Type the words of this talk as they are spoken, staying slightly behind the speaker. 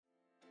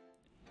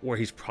where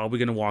he's probably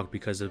going to walk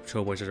because the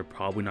Trailblazers are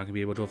probably not going to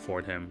be able to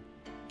afford him.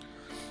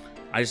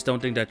 I just don't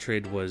think that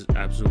trade was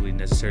absolutely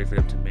necessary for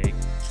them to make.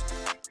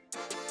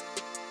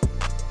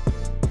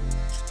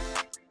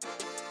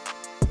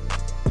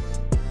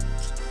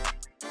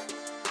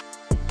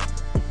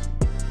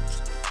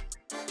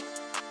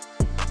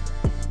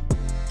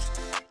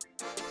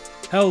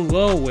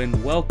 Hello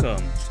and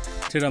welcome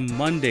to the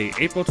Monday,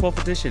 April 12th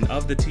edition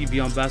of the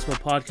TV on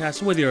Basketball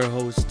podcast with your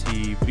host,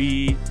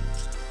 TV.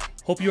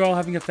 Hope you're all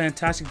having a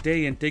fantastic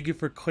day and thank you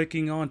for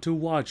clicking on to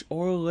watch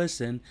or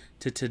listen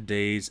to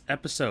today's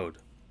episode.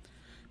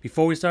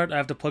 Before we start, I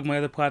have to plug my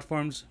other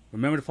platforms.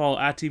 Remember to follow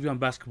at TV on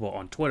Basketball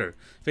on Twitter,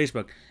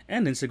 Facebook,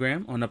 and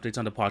Instagram on updates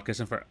on the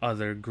podcast and for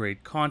other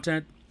great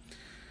content.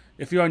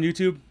 If you're on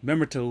YouTube,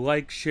 remember to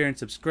like, share, and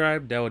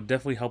subscribe. That would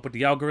definitely help with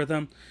the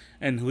algorithm.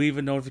 And leave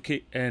a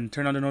notification and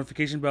turn on the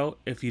notification bell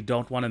if you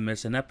don't want to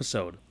miss an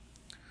episode.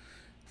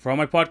 For all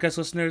my podcast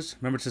listeners,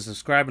 remember to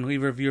subscribe and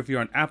leave a review if you're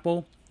on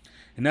Apple.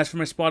 And as for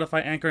my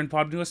Spotify, Anchor, and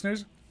Podbean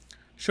listeners,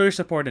 show your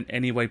support in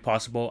any way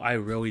possible. I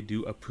really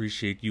do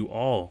appreciate you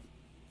all.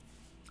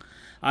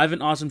 I have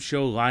an awesome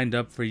show lined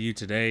up for you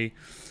today.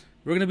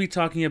 We're going to be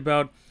talking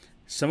about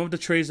some of the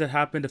trades that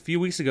happened a few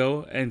weeks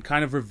ago and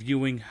kind of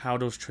reviewing how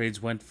those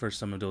trades went for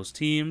some of those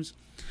teams.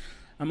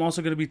 I'm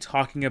also going to be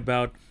talking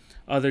about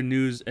other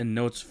news and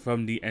notes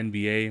from the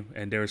NBA,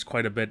 and there is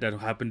quite a bit that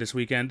happened this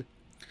weekend.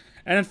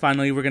 And then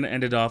finally, we're going to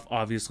end it off,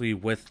 obviously,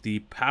 with the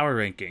power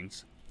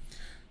rankings.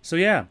 So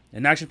yeah,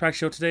 an action-packed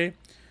show today.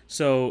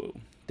 So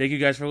thank you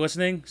guys for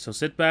listening. So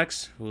sit back,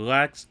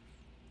 relax,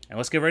 and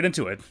let's get right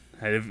into it.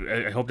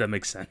 I hope that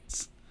makes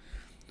sense.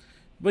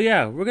 But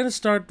yeah, we're going to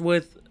start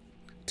with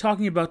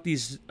talking about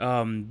these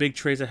big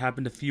trades that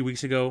happened a few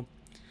weeks ago.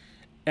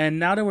 And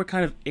now that we're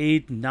kind of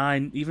 8,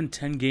 9, even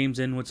 10 games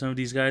in with some of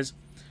these guys,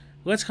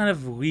 let's kind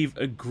of leave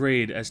a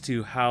grade as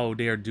to how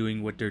they are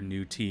doing with their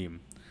new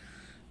team.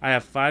 I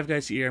have 5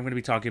 guys here I'm going to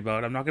be talking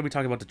about. I'm not going to be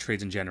talking about the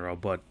trades in general,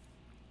 but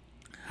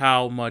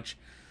how much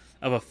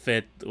of a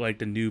fit like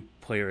the new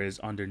player is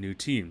on their new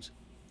teams.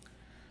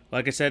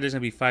 Like I said, there's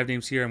going to be 5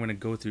 names here. I'm going to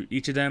go through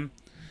each of them.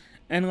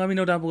 And let me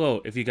know down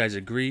below if you guys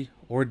agree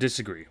or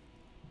disagree.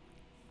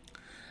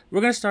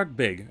 We're going to start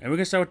big. And we're going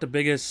to start with the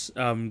biggest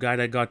guy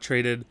that got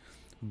traded,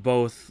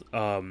 both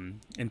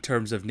in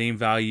terms of name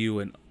value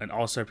and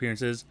all-star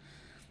appearances.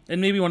 And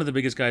maybe one of the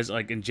biggest guys,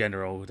 like in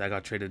general, that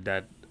got traded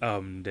that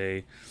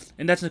day,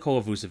 and that's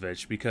Nikola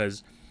Vucevic.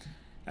 Because,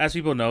 as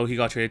people know, he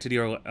got traded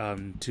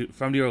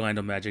from the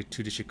Orlando Magic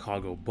to the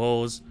Chicago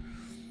Bulls.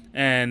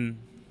 And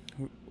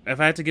if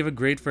I had to give a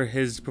grade for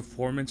his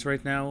performance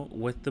right now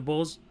with the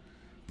Bulls,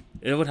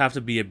 it would have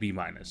to be a B-.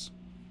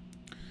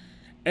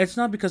 It's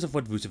not because of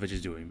what Vucevic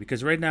is doing,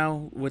 because right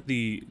now with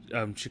the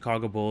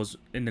Chicago Bulls,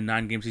 in the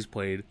 9 games he's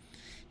played,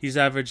 he's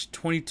averaged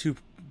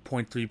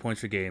 22.3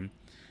 points per game,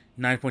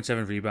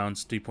 9.7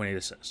 rebounds, 3.8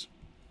 assists.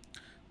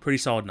 Pretty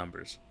solid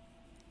numbers.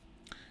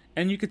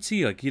 And you could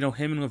see, him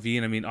and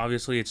Levine, I mean,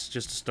 obviously it's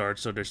just a start,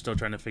 so they're still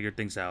trying to figure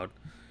things out.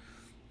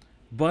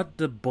 But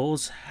the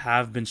Bulls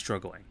have been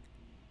struggling.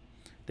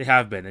 They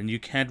have been, and you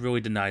can't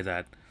really deny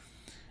that.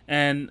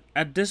 And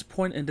at this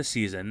point in the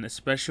season,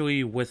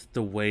 especially with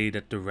the way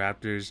that the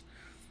Raptors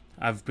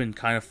have been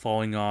kind of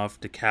falling off,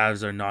 the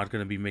Cavs are not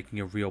going to be making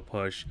a real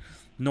push,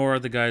 nor are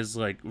the guys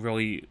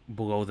really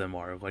below them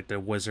are, like the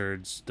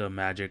Wizards, the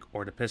Magic,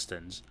 or the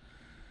Pistons.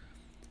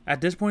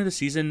 At this point in the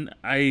season,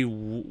 I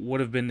would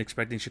have been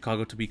expecting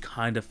Chicago to be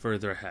kind of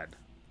further ahead.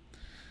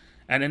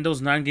 And in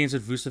those 9 games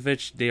with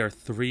Vucevic, they are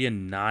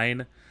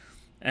 3-9,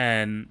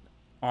 and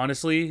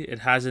honestly, it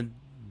hasn't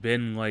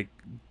been like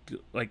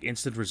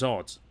instant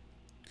results.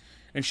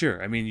 And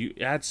sure, I mean, you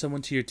add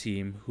someone to your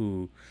team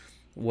who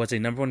was a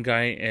number 1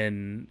 guy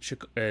in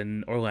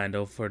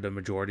Orlando for the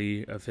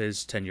majority of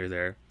his tenure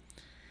there,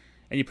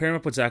 and you pair him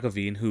up with Zach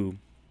LaVine, who,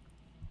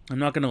 I'm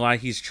not going to lie,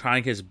 he's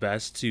trying his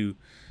best to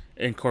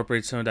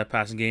incorporate some of that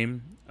passing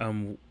game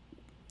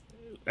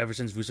ever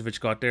since Vucevic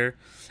got there,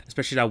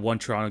 especially that one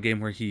Toronto game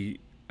where he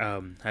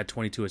had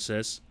 22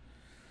 assists.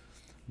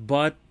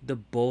 But the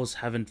Bulls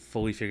haven't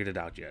fully figured it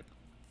out yet.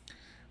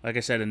 Like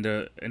I said, in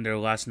their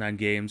last 9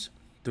 games,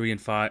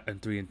 3-5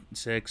 and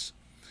 3-6,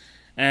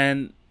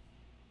 and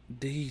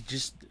I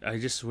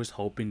just was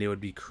hoping they would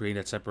be creating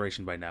that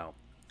separation by now,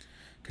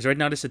 because right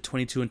now this is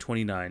 22 and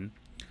 29.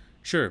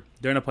 Sure,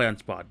 they're in a play-in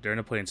spot. They're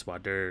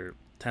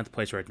 10th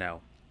place right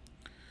now,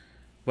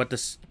 but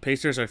the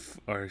Pacers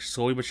are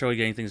slowly but surely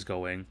getting things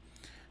going.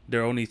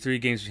 They're only 3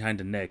 games behind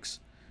the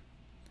Knicks,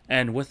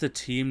 and with the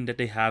team that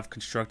they have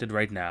constructed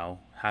right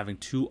now, having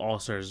 2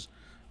 All-Stars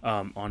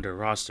on their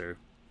roster,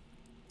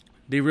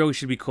 they really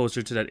should be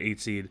closer to that 8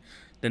 seed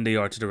than they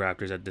are to the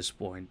Raptors at this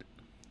point,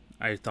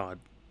 I thought.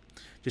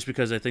 Just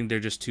because I think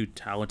they're just too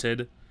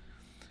talented.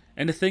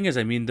 And the thing is,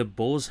 I mean, the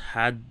Bulls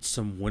had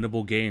some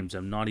winnable games,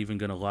 I'm not even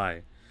going to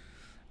lie.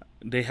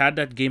 They had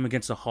that game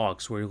against the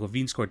Hawks where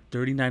Levine scored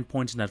 39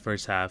 points in that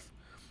first half,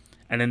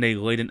 and then they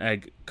laid an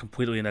egg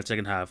completely in that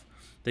second half.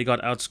 They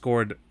got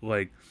outscored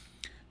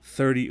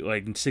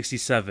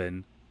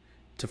 67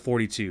 to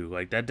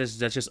 42. That's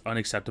just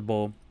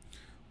unacceptable.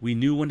 We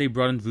knew when they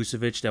brought in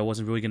Vucevic that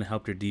wasn't really going to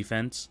help their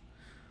defense,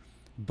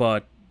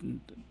 but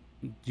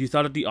you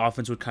thought that the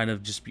offense would kind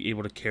of just be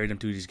able to carry them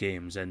through these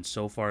games, and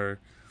so far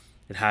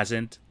it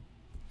hasn't.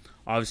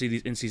 Obviously,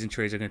 these in-season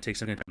trades are going to take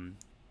some time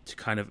to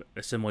kind of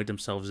assimilate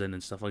themselves in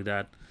and stuff like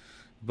that.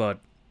 But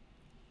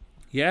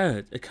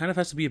yeah, it kind of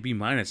has to be a B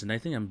minus, and I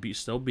think I'm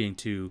still being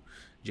too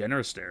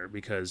generous there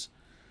because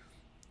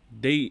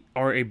they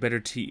are a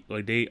better team.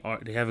 Like they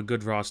have a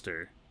good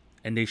roster,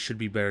 and they should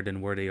be better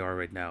than where they are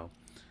right now.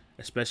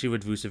 Especially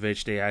with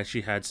Vucevic, they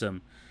actually had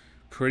some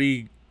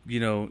pretty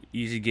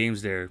easy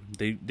games there.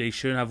 They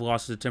shouldn't have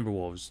lost to the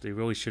Timberwolves. They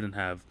really shouldn't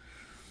have.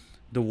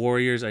 The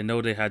Warriors, I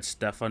know they had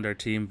Steph on their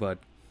team, but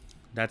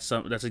that's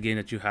a game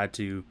that you had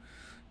to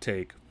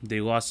take. They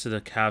lost to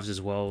the Cavs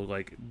as well.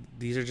 Like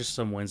these are just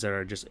some wins that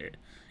are just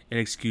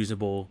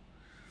inexcusable,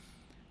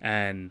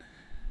 and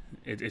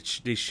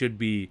they should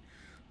be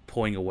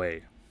pulling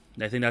away.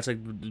 I think that's like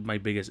my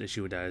biggest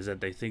issue with that is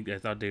that I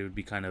thought they would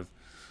be kind of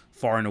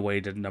far and away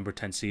the number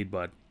 10 seed,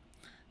 but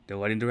they're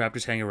letting the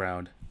Raptors hang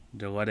around.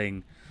 They're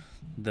letting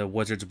the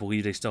Wizards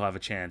believe they still have a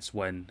chance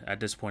when at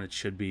this point it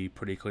should be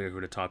pretty clear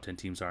who the top 10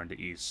 teams are in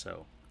the East.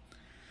 So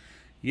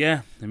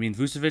yeah, I mean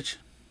Vucevic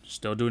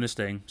still doing his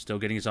thing, still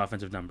getting his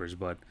offensive numbers,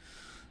 but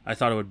I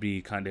thought they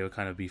would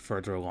kind of be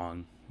further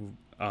along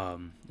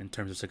in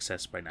terms of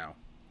success by now.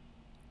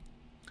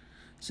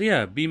 So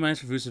yeah, B minus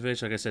for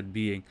Vucevic, like I said,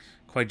 being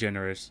quite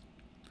generous.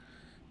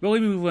 But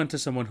let me move on to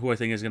someone who I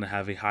think is going to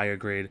have a higher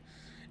grade,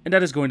 and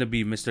that is going to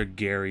be Mr.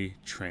 Gary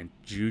Trent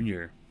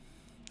Jr.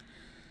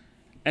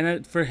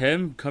 And for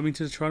him, coming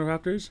to the Toronto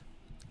Raptors,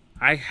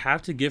 I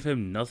have to give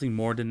him nothing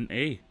more than an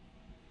A.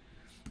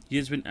 He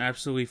has been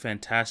absolutely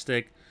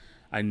fantastic.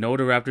 I know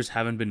the Raptors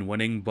haven't been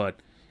winning,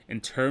 but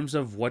in terms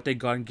of what they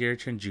got in Gary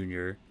Trent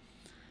Jr.,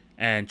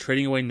 and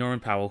trading away Norman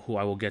Powell, who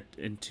I will get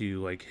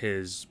into like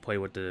his play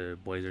with the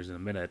Blazers in a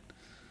minute,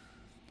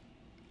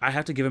 I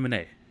have to give him an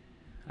A.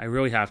 I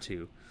really have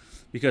to.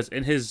 Because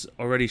in his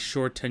already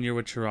short tenure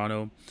with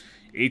Toronto,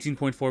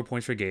 18.4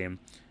 points per game,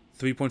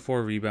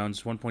 3.4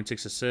 rebounds,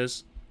 1.6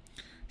 assists,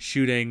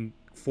 shooting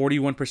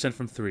 41%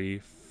 from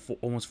three,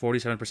 almost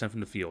 47% from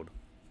the field.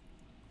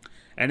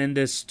 And in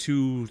this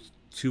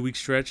two-week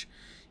stretch,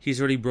 he's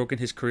already broken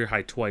his career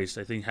high twice.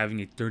 I think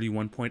having a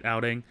 31-point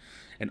outing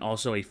and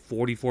also a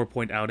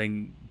 44-point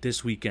outing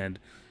this weekend,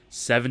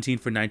 17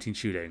 for 19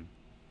 shooting.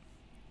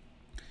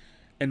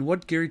 And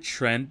what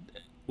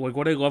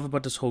I love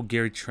about this whole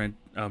Gary Trent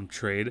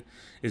trade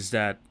is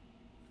that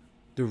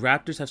the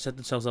Raptors have set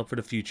themselves up for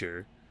the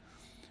future,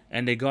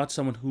 and they got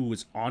someone who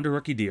is on the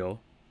rookie deal,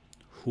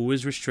 who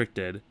is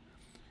restricted,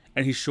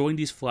 and he's showing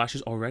these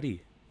flashes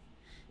already.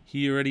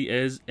 He already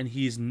is, and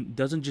he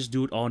doesn't just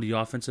do it all on the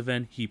offensive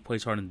end. He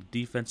plays hard on the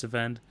defensive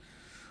end,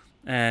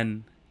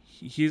 and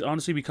he's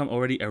honestly become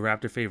already a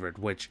Raptor favorite,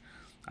 which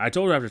I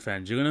told Raptor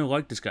fans, you're going to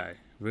like this guy.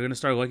 We're going to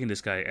start liking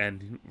this guy,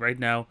 and right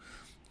now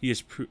he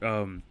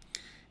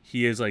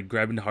is like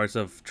grabbing the hearts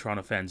of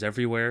Toronto fans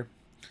everywhere.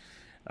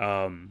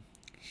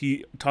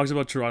 He talks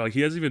about Toronto. Like, he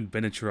hasn't even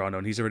been in Toronto,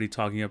 and he's already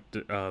talking up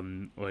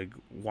like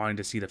wanting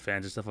to see the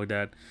fans and stuff like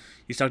that.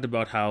 He's talked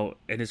about how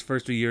in his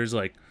first 3 years,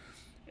 like,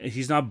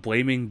 he's not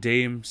blaming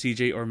Dame,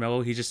 CJ, or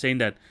Melo. He's just saying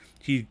that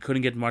he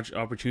couldn't get much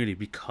opportunity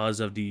because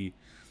of the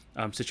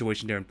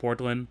situation there in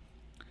Portland.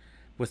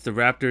 With the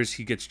Raptors,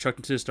 he gets chucked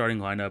into the starting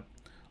lineup.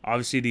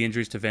 Obviously, the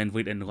injuries to Van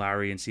and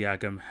Lowry and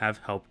Siakam have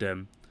helped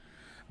him,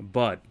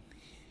 but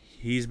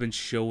he's been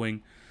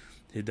showing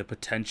the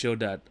potential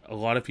that a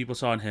lot of people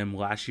saw in him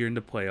last year in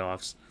the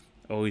playoffs,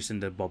 or at least in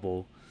the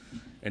bubble,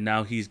 and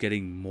now he's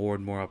getting more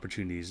and more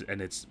opportunities,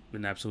 and it's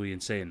been absolutely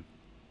insane.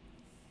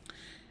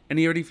 And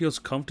he already feels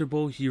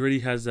comfortable. He already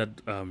has that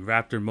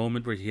Raptor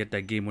moment where he hit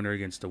that game winner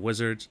against the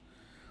Wizards.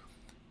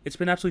 It's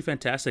been absolutely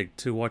fantastic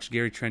to watch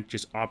Gary Trent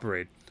just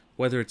operate,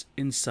 whether it's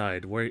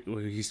inside, where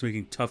he's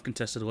making tough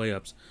contested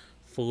layups,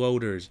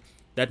 floaters.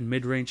 That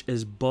mid-range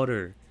is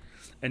butter.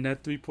 And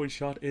that three-point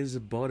shot is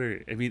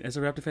butter. I mean, as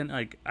a Raptor fan,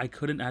 I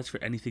couldn't ask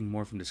for anything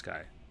more from this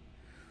guy.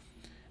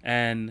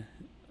 And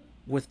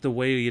with the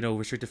way,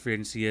 restricted free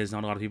agency is,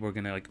 not a lot of people are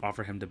going to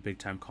offer him the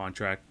big-time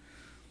contract.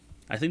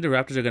 I think the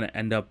Raptors are going to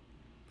end up,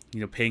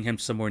 paying him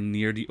somewhere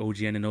near the OG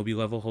Anunoby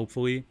level,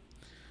 hopefully.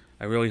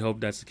 I really hope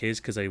that's the case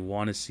because I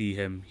want to see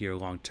him here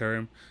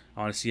long-term.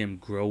 I want to see him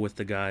grow with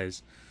the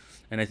guys.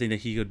 And I think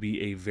that he could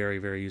be a very,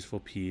 very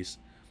useful piece.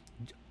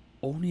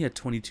 Only at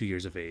 22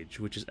 years of age,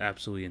 which is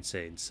absolutely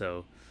insane.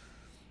 So,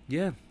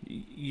 yeah,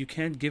 you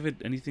can't give it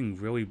anything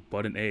really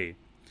but an A.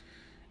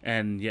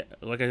 And yeah,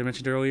 like I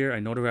mentioned earlier, I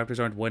know the Raptors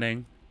aren't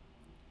winning,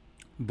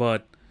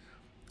 but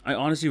I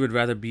honestly would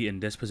rather be in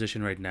this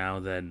position right now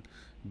than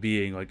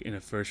being in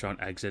a first-round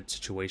exit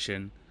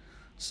situation.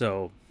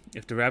 So,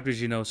 if the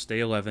Raptors, stay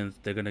 11th,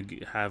 they're gonna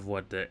have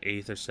the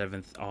 8th or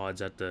 7th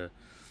odds at the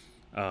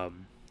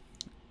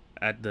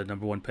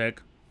number one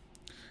pick.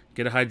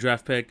 Get a high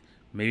draft pick.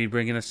 Maybe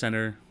bring in a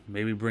center.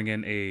 Maybe bring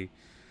in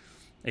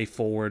a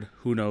forward.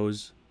 Who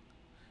knows?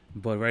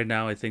 But right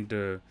now, I think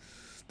the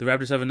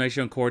Raptors have a nice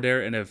young core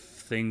there, and if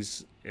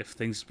things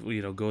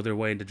go their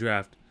way in the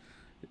draft,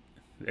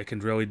 it can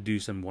really do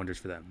some wonders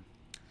for them.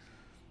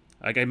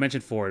 Like I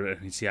mentioned before,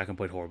 Siakam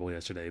played horrible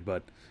yesterday,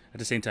 but at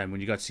the same time,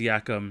 when you got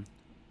Siakam,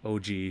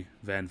 OG,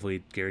 Van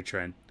Vliet, Gary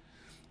Trent,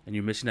 and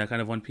you're missing that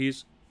kind of one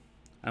piece,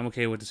 I'm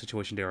okay with the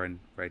situation they're in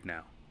right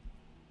now.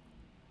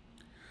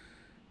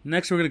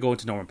 Next, we're going to go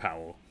into Norman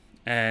Powell.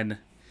 And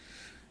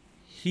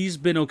he's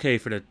been okay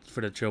for the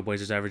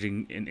Trailblazers,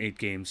 averaging in 8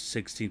 games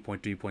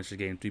 16.3 points per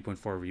game,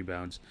 3.4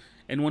 rebounds,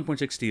 and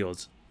 1.6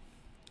 steals.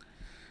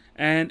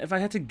 And if I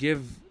had to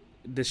give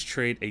this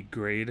trade a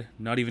grade,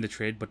 not even the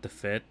trade, but the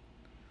fit,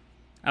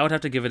 I would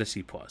have to give it a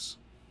C+.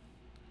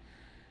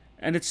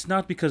 And it's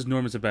not because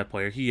Norman's a bad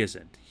player. He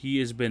isn't.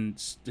 He's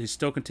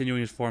still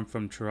continuing his form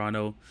from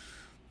Toronto.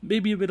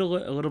 Maybe a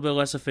little bit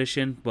less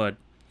efficient, but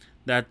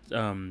that's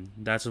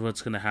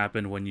what's going to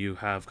happen when you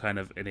have kind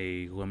of in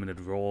a limited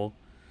role.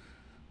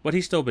 But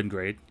he's still been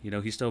great.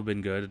 He's still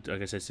been good.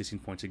 Like I said, 16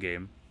 points a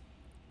game.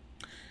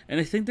 And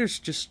I think they're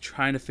just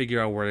trying to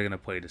figure out where they're going to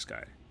play this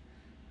guy.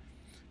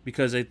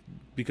 Because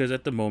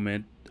at the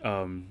moment,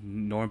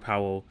 Norman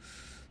Powell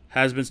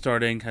has been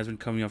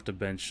coming off the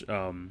bench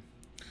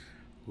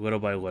little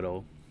by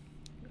little.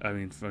 I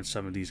mean, for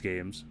some of these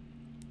games.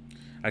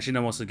 Actually,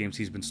 not most of the games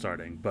he's been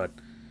starting. But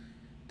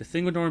the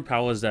thing with Norman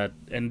Powell is that,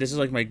 and this is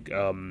like my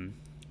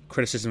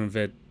criticism of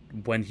it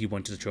when he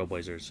went to the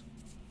Trailblazers.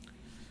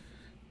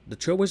 The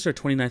Trailblazers are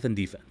 29th in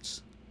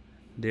defense.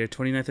 They're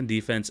 29th in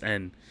defense,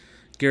 and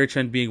Gary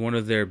Trent being one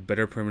of their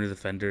better perimeter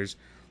defenders,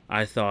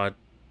 I thought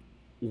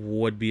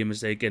would be a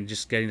mistake, and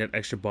just getting that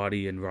extra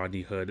body in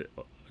Rodney Hood,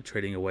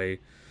 trading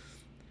away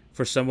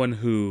for someone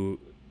who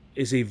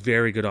is a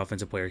very good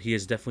offensive player. He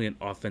is definitely an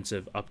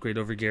offensive upgrade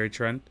over Gary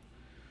Trent.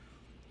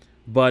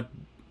 But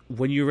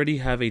when you already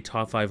have a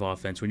top 5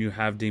 offense, when you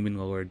have Damian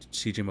Lillard,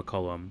 CJ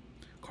McCollum,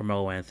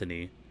 Carmelo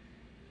Anthony,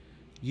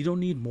 you don't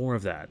need more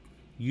of that.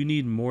 You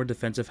need more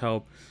defensive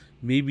help,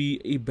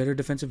 maybe a better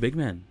defensive big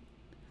man.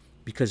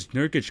 Because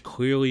Nurkic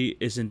clearly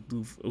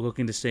isn't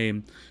looking the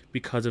same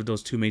because of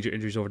those 2 major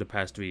injuries over the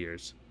past 3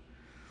 years.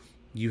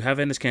 You have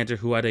Enes Kanter,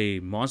 who had a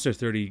monster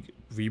 30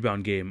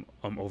 rebound game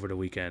over the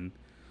weekend,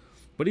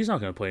 but he's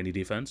not going to play any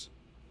defense.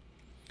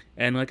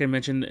 And like I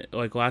mentioned,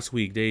 like last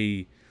week,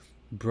 they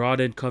brought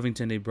in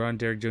Covington, they brought in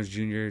Derrick Jones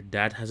Jr.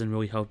 That hasn't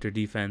really helped their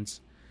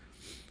defense.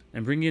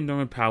 And bringing in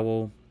Norman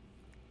Powell,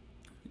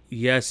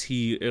 yes,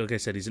 like I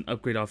said, he's an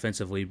upgrade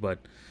offensively, but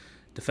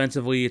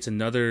defensively, it's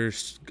another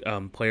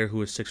player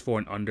who is 6'4"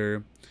 and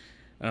under,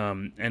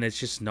 and it's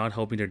just not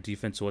helping their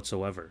defense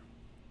whatsoever.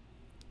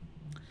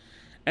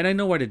 And I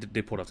know why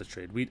they pulled off the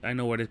trade. I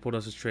know why they pulled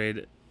off this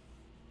trade,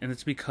 and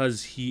it's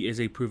because he is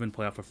a proven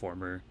playoff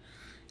performer.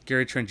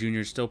 Gary Trent Jr.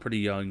 is still pretty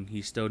young.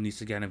 He still needs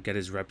to kind of get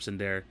his reps in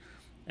there,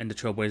 and the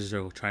Trailblazers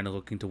are trying to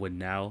looking to win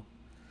now.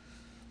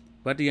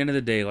 But at the end of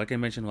the day, like I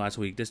mentioned last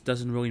week, this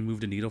doesn't really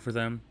move the needle for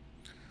them.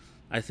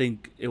 I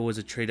think it was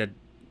a trade that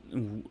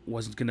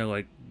wasn't going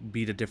to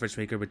be the difference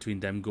maker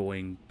between them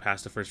going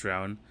past the first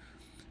round.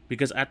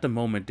 Because at the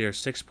moment, they're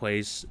 6th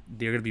place.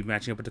 They're going to be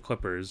matching up with the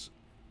Clippers.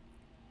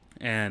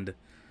 And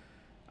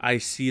I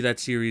see that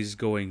series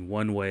going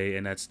one way,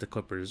 and that's the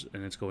Clippers,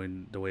 and it's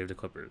going the way of the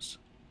Clippers.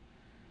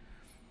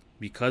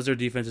 Because their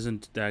defense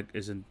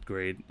isn't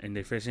great, and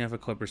they're facing off a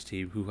Clippers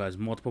team who has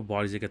multiple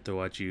bodies they can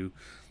throw at you.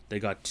 They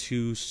got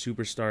 2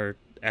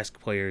 superstar-esque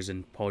players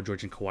in Paul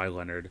George and Kawhi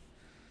Leonard.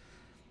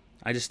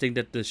 I just think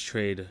that this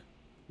trade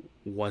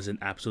wasn't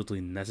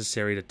absolutely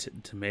necessary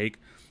to make.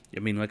 I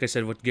mean, like I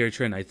said with Gary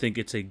Trent, I think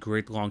it's a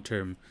great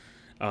long-term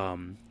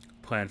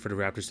plan for the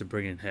Raptors to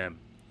bring in him.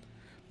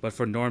 But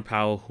for Norman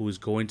Powell, who is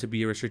going to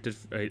be a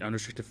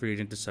unrestricted free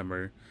agent this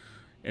summer,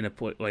 in a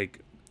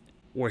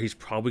where he's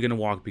probably going to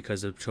walk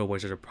because the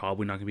Trailblazers are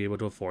probably not going to be able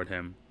to afford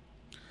him,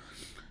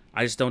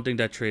 I just don't think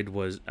that trade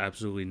was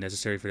absolutely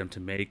necessary for them to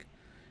make.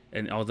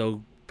 And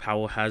although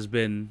Powell has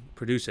been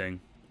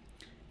producing,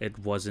 it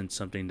wasn't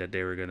something that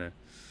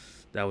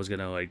was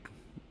gonna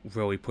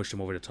really push them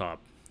over the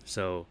top.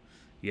 So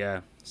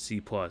yeah,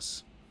 C+.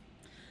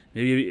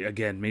 Maybe a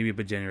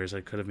bit generous.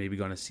 I could have maybe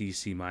gone a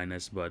C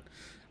minus, but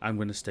I'm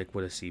gonna stick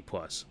with a C+.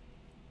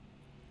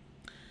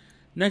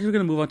 Next, we're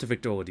gonna move on to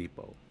Victor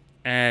Oladipo,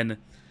 and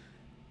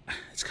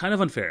it's kind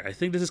of unfair. I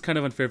think this is kind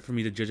of unfair for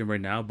me to judge him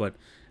right now, but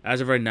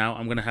as of right now,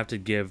 I'm gonna have to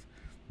give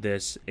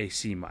this a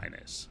C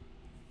minus.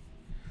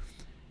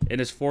 In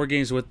his 4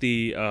 games with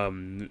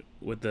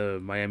the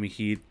Miami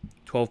Heat,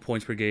 12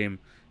 points per game,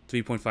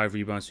 3.5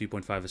 rebounds,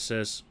 3.5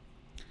 assists.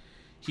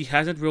 He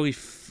hasn't really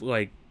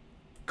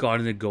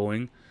gotten it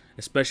going,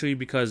 especially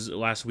because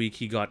last week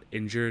he got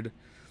injured.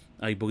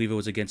 I believe it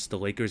was against the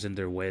Lakers in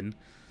their win,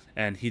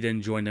 and he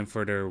didn't join them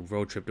for their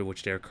road trip to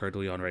which they're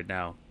currently on right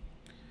now.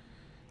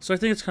 So I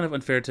think it's kind of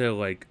unfair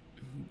to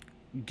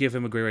give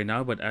him a grade right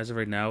now, but as of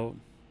right now,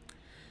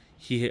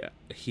 he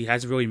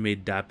hasn't really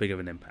made that big of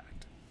an impact.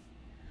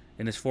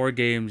 In his 4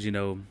 games,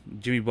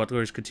 Jimmy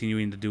Butler is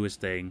continuing to do his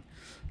thing.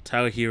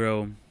 Tyler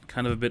Hero,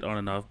 kind of a bit on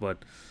and off,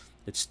 but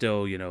it's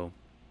still,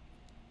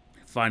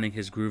 finding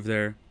his groove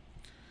there.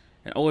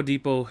 And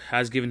Oladipo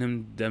has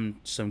given them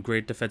some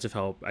great defensive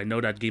help. I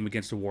know that game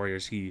against the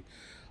Warriors, he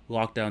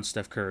locked down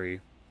Steph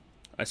Curry.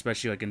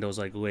 especially like in those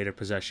like later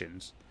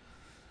possessions.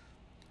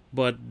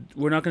 But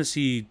we're not going to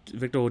see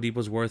Victor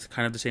Oladipo's worth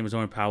kind of the same as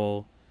Norman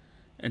Powell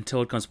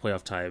until it comes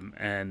playoff time.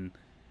 And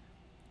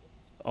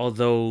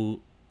although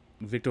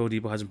Victor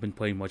Oladipo hasn't been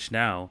playing much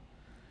now,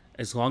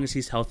 as long as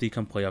he's healthy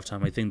come playoff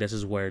time, I think this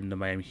is where the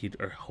Miami Heat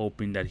are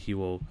hoping that he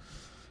will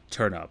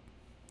turn up.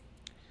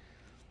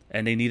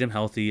 And they need him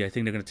healthy. I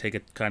think they're going to take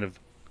it kind of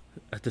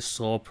at the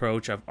slow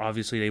approach.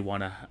 Obviously, they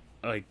want to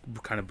like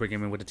kind of bring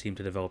him in with the team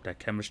to develop that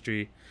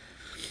chemistry.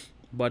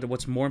 But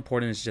what's more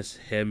important is just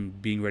him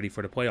being ready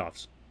for the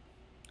playoffs.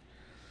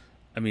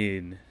 I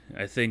mean,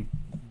 I think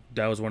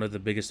that was one of the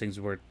biggest things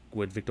with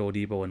Victor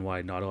Oladipo and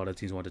why not a lot of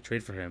teams want to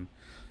trade for him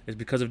is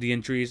because of the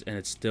injuries, and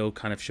it's still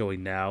kind of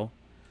showing now.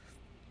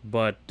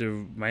 But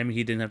the Miami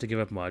Heat didn't have to give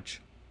up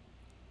much,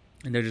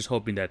 and they're just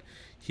hoping that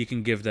he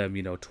can give them,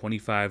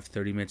 25,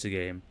 30 minutes a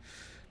game,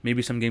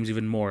 maybe some games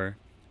even more,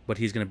 but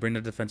he's going to bring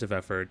the defensive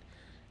effort,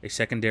 a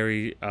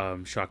secondary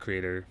shot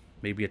creator,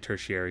 maybe a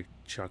tertiary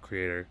shot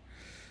creator,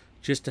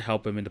 just to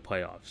help him in the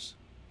playoffs.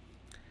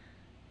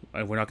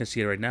 We're not going to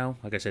see it right now.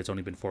 Like I said, it's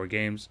only been 4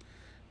 games,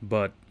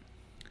 but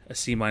a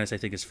C- I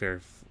think is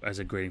fair as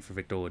a grading for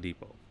Victor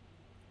Oladipo.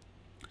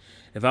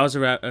 If I was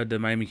the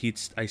Miami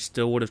Heat, I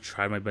still would have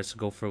tried my best to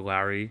go for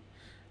Larry.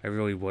 I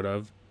really would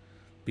have,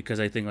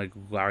 because I think like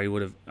Larry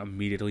would have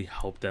immediately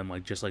helped them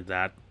like just like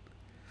that.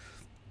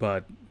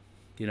 But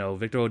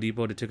Victor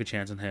Oladipo, they took a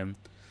chance on him.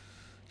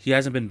 He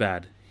hasn't been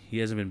bad.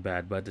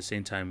 But at the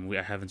same time,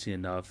 I haven't seen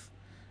enough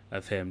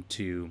of him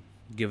to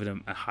give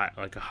him a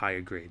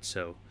higher grade.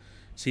 So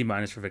C-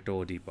 for Victor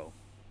Oladipo.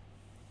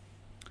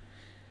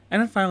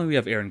 And then finally, we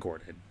have Aaron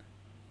Gordon.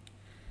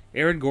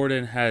 Aaron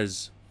Gordon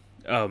has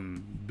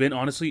been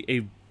honestly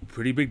a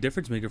pretty big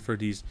difference maker for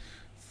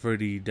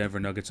the Denver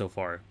Nuggets so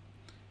far,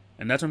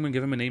 and that's why I'm gonna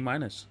give him an A-,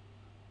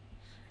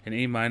 an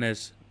A-,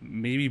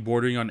 maybe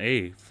bordering on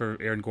A for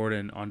Aaron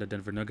Gordon on the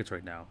Denver Nuggets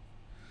right now,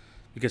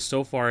 because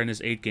so far in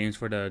his 8 games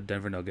for the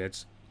Denver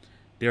Nuggets,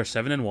 they are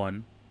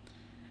 7-1,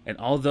 and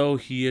although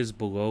he is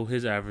below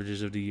his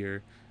averages of the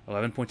year,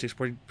 11.6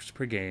 points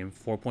per game,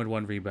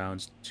 4.1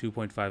 rebounds,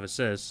 2.5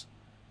 assists,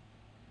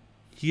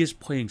 he is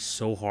playing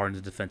so hard in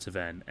the defensive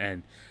end,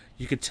 and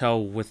you could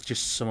tell with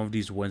just some of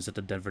these wins that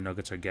the Denver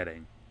Nuggets are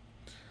getting.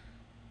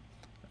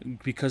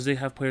 Because they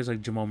have players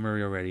like Jamal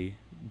Murray already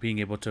being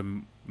able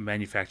to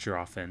manufacture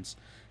offense.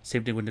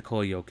 Same thing with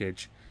Nikola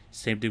Jokic.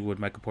 Same thing with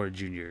Michael Porter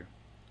Jr.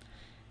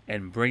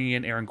 And bringing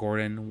in Aaron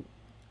Gordon,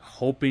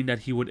 hoping that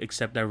he would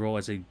accept that role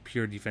as a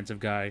pure defensive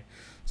guy.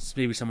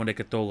 Maybe someone they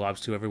could throw lobs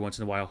to every once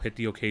in a while, hit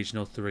the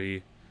occasional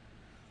 3.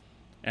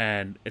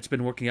 And it's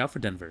been working out for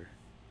Denver.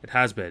 It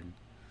has been.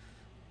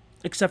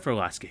 Except for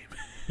last game.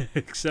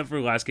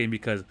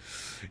 Because,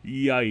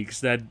 yikes,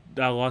 that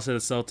loss at the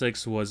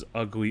Celtics was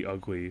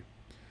ugly.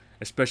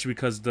 Especially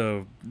because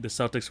the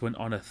Celtics went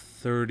on a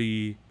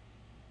 30-3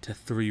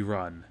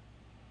 run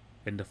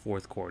in the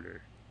fourth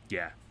quarter.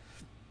 Yeah.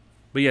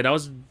 But yeah, that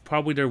was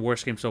probably their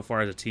worst game so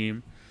far as a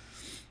team.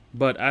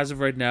 But as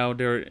of right now,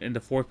 they're in the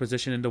 4th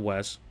position in the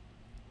West.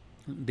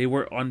 They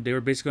were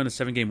basically on a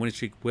 7-game winning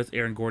streak with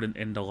Aaron Gordon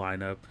in the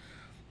lineup.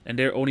 And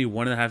they're only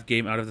 1.5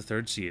 game out of the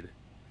 3rd seed.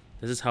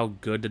 This is how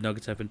good the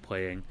Nuggets have been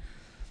playing.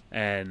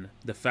 And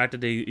the fact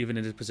that they even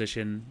in this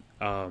position,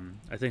 I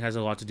think has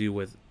a lot to do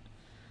with,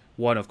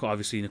 one, of course,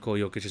 obviously Nikola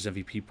Jokic's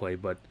MVP play,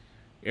 but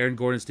Aaron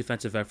Gordon's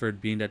defensive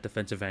effort, being that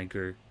defensive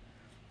anchor,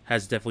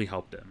 has definitely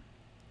helped them.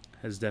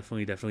 Has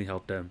definitely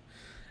helped them.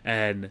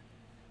 And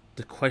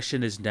the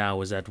question is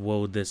now is that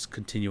will this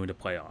continue in the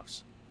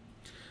playoffs?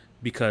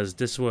 Because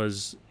this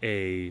was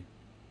a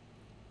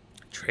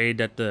trade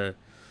that the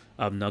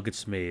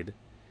Nuggets made,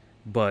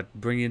 but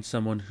bringing in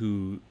someone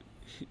who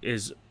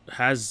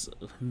has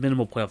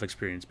minimal playoff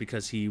experience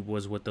because he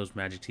was with those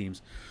Magic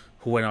teams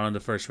who went on in the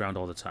first round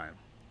all the time.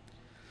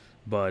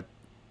 But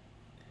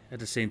at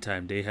the same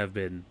time, they have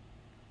been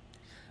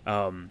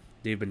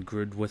they've been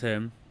good with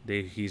him.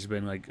 He's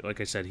been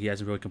like I said, he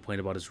hasn't really complained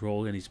about his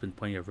role, and he's been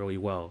playing it really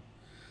well.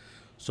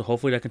 So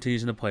hopefully that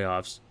continues in the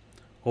playoffs.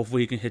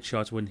 Hopefully he can hit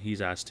shots when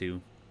he's asked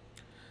to.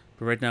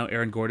 But right now,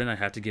 Aaron Gordon, I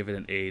have to give it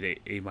an A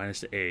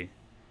to A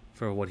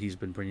for what he's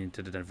been bringing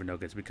to the Denver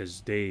Nuggets,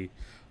 because they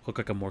look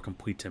like a more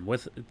complete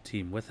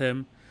team with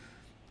him.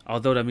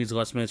 Although that means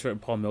less minutes for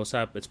Paul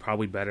Millsap, it's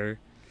probably better.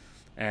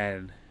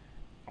 And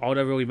all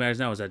that really matters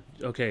now is that,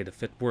 okay, the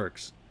fit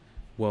works.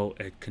 Will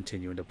it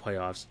continue in the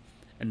playoffs?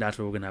 And that's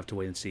where we're going to have to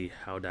wait and see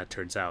how that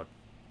turns out.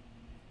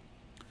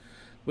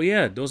 But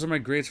yeah, those are my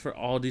grades for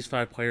all these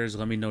 5 players.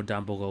 Let me know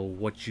down below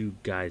what you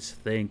guys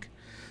think.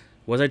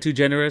 Was I too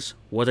generous?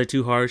 Was I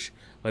too harsh?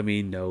 Let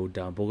me know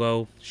down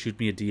below. Shoot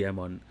me a DM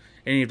on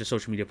any of the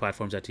social media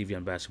platforms at TV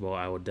on Basketball.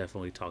 I will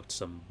definitely talk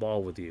some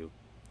ball with you.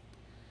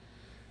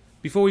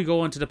 Before we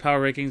go on to the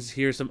power rankings,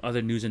 here's some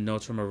other news and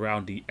notes from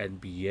around the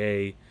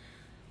NBA.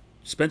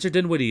 Spencer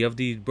Dinwiddie of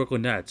the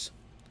Brooklyn Nets.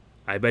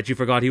 I bet you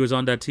forgot he was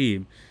on that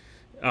team.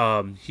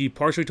 He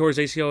partially tore his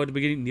ACL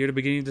near the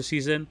beginning of the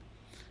season,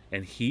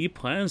 and he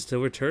plans to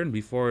return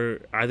before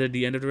either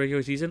the end of the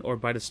regular season or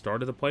by the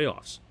start of the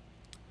playoffs.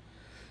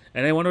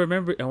 And I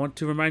want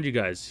to remind you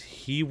guys,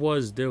 he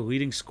was their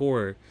leading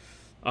scorer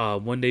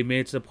when they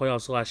made it to the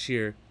playoffs last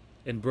year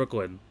in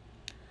Brooklyn.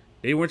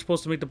 They weren't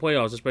supposed to make the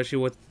playoffs, especially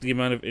with the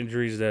amount of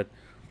injuries that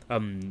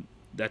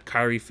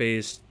Kyrie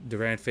faced,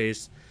 Durant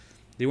faced.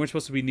 They weren't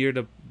supposed to be near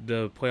the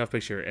playoff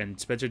picture, and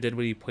Spencer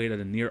Dinwiddie played at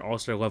a near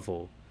All-Star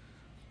level.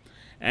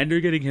 And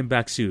they're getting him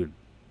back soon.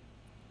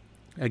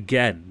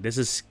 Again, this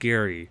is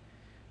scary,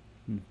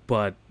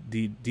 but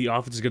the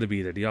offense is going to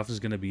be there. The offense is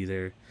going to be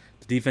there.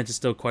 The defense is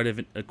still quite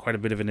a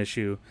bit of an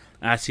issue,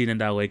 as seen in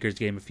that Lakers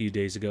game a few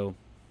days ago.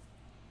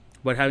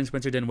 But having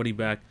Spencer Dinwiddie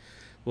back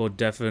will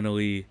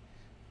definitely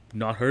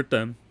not hurt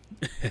them.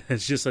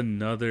 It's just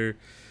another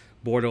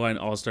borderline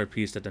all-star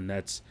piece that the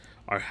Nets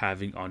are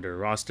having on their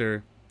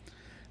roster.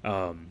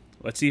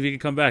 Let's see if he can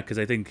come back, because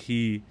I think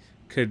he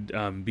could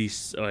be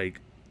like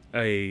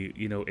a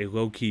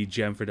low-key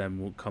gem for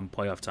them come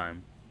playoff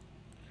time.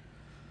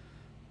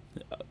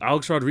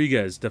 Alex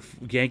Rodriguez, the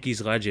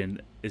Yankees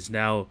legend, is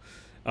now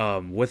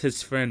with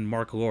his friend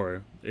Mark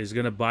Lore, is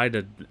gonna buy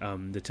the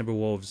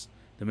Timberwolves,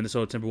 the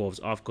Minnesota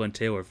Timberwolves, off Glenn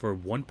Taylor for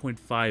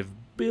 $1.5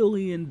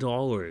 billion.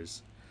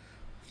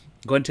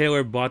 Glenn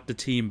Taylor bought the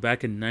team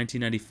back in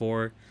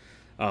 1994,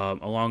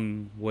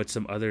 along with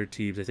some other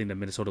teams. I think the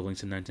Minnesota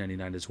Lynx in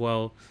 1999 as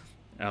well,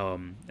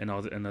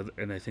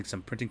 and I think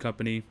some printing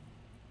company.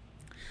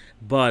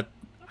 But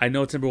I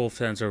know Timberwolves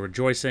fans are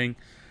rejoicing.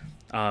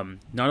 Not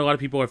a lot of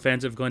people are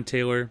fans of Glenn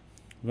Taylor.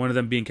 One of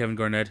them being Kevin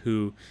Garnett,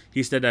 who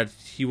he said that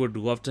he would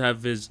love to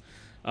have his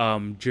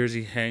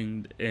jersey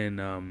hanged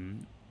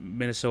in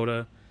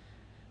Minnesota,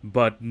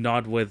 but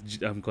not with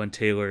Glenn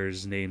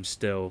Taylor's name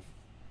still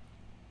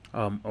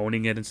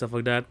owning it and stuff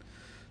like that.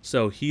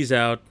 So he's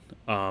out.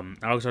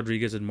 Alex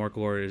Rodriguez and Mark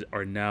Lore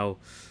are now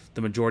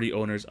the majority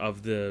owners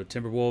of the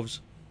Timberwolves.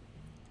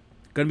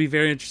 Going to be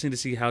very interesting to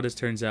see how this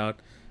turns out.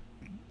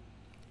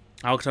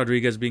 Alex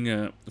Rodriguez,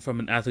 being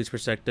from an athlete's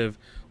perspective,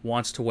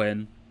 wants to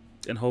win,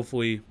 and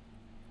hopefully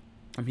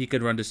he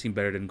could run this team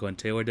better than Glenn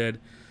Taylor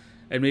did,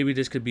 and maybe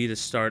this could be the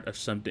start of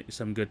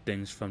some good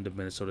things from the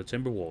Minnesota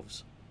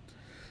Timberwolves.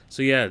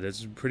 So yeah,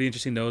 that's pretty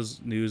interesting news.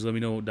 Let me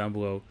know down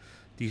below.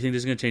 Do you think this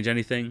is going to change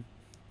anything?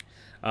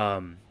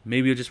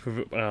 Maybe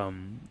it'll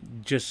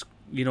just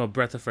a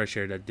breath of fresh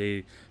air that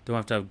they don't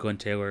have to have Glenn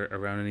Taylor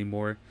around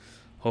anymore.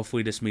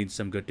 Hopefully this means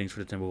some good things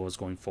for the Timberwolves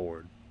going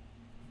forward.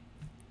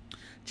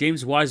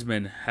 James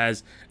Wiseman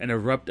has an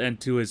abrupt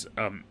end to his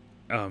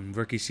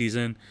rookie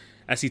season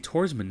as he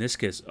tore his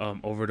meniscus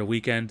over the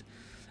weekend,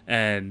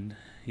 and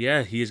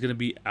yeah, he is going to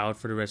be out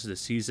for the rest of the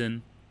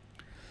season.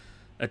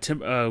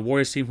 A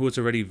Warriors team who was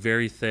already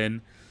very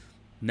thin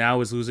now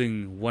is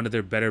losing one of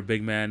their better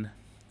big men.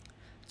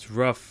 It's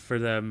rough for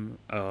them.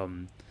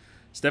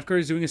 Steph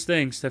Curry is doing his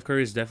thing. Steph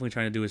Curry is definitely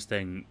trying to do his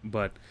thing,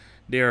 but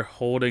they are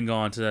holding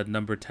on to that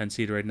number 10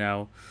 seed right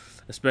now,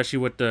 especially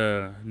with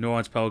the New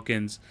Orleans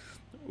Pelicans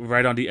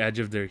right on the edge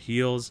of their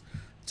heels.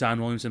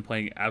 Zion Williamson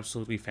playing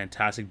absolutely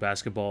fantastic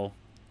basketball.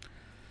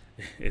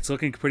 It's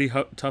looking pretty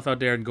tough out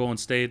there in Golden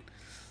State.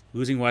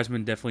 Losing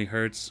Wiseman definitely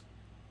hurts.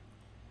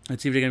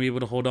 Let's see if they're going to be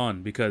able to hold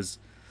on, because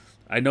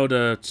I know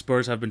the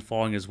Spurs have been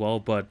falling as well,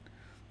 but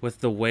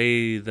with the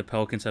way the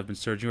Pelicans have been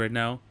surging right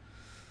now,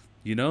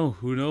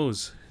 who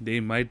knows? They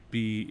might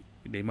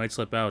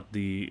slip out,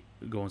 the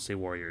Golden State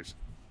Warriors.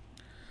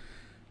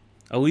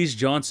 Elise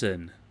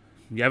Johnson.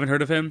 You haven't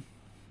heard of him?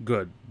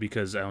 Good,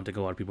 because I don't think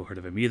a lot of people heard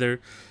of him either.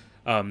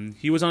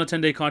 He was on a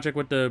 10-day contract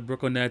with the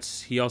Brooklyn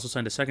Nets. He also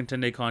signed a second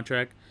 10-day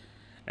contract.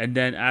 And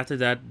then after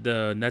that,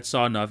 the Nets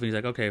saw enough, and he's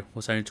like, okay,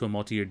 we'll sign into a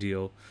multi-year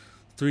deal.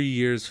 3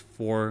 years,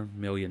 $4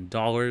 million.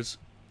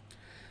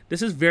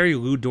 This is very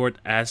Lou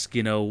Dort-esque,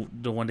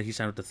 the one that he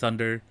signed with the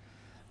Thunder.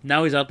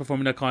 Now he's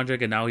outperforming that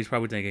contract, and now he's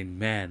probably thinking,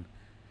 man,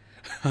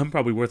 I'm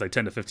probably worth like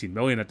 10 to 15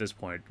 million at this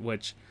point,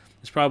 which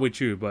is probably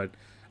true. But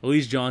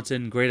Elise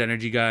Johnson, great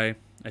energy guy.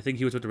 I think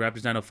he was with the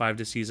Raptors 905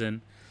 this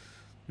season.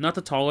 Not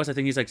the tallest. I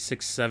think he's like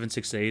 6'7",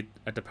 6'8"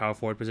 at the power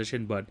forward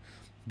position, but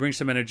brings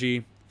some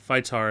energy,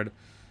 fights hard.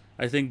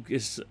 I think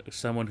is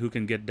someone who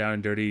can get down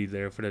and dirty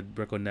there for the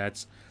Brooklyn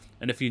Nets.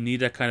 And if you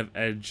need that kind of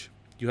edge,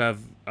 you have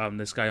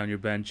this guy on your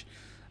bench.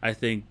 I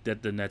think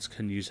that the Nets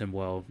can use him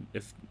well,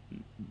 if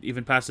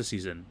even past the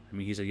season. I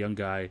mean, he's a young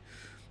guy,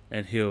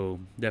 and he'll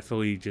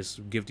definitely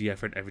just give the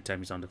effort every time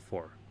he's on the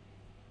floor.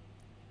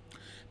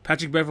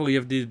 Patrick Beverley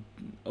of the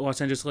Los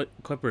Angeles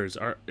Clippers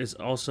is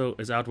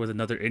out with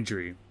another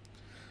injury.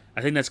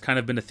 I think that's kind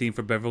of been a theme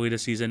for Beverley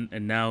this season,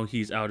 and now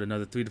he's out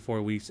another 3 to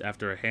 4 weeks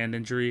after a hand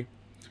injury.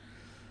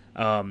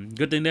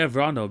 Good thing they have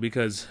Rondo,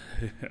 because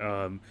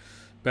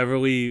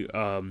Beverley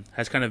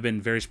has kind of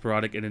been very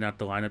sporadic in and out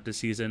the lineup this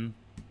season.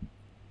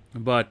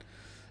 But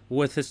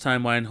with his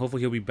timeline,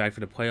 hopefully he'll be back for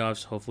the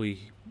playoffs.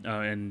 Hopefully,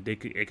 and he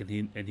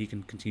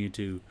can continue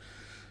to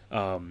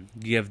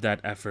give that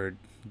effort,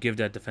 give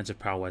that defensive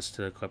prowess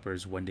to the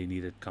Clippers when they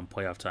need it come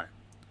playoff time.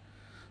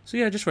 So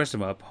yeah, just rest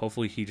him up.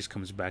 Hopefully he just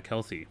comes back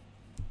healthy.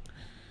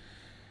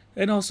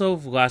 And also,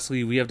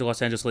 lastly, we have the Los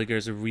Angeles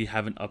Lakers. We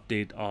have an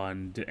update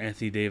on the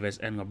Anthony Davis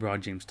and LeBron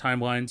James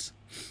timelines.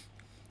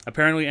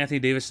 Apparently, Anthony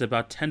Davis is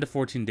about 10 to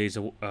 14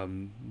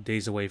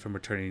 days away from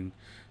returning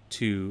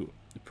to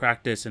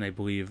practice and I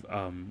believe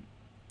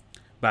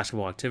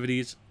basketball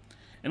activities.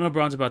 And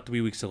LeBron's about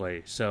 3 weeks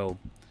away. So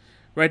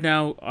right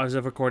now, as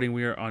of recording,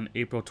 we are on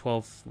April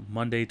 12th,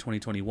 Monday,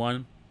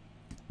 2021.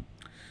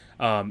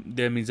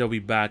 That means they'll be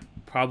back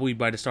probably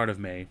by the start of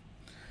May.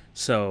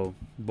 So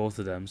both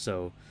of them.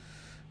 So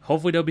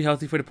hopefully they'll be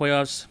healthy for the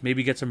playoffs.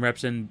 Maybe get some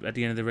reps in at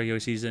the end of the regular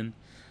season.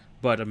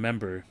 But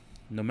remember,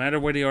 no matter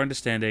where they are in the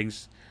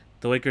standings,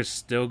 the Lakers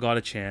still got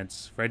a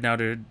chance. Right now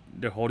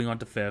they're holding on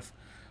to fifth,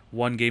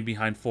 1 game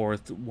behind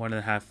fourth,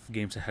 1.5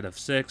 games ahead of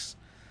sixth.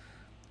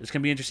 It's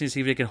gonna be interesting to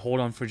see if they can hold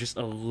on for just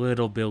a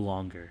little bit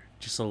longer,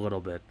 just a little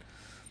bit.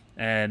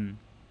 And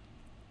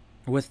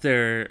with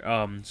their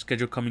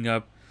schedule coming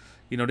up,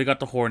 they got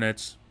the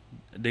Hornets,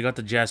 they got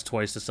the Jazz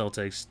twice, the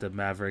Celtics, the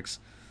Mavericks.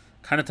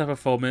 Kind of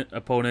tough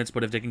opponents,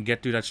 but if they can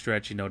get through that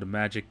stretch, the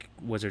Magic,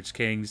 Wizards,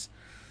 Kings,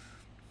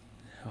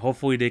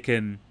 hopefully they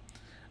can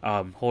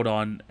hold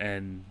on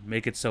and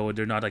make it so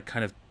they're not like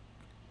kind of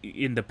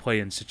in the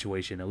play-in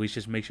situation. At least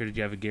just make sure that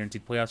you have a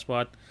guaranteed playoff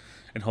spot,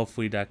 and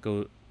hopefully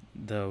the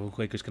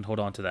Lakers can hold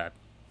on to that.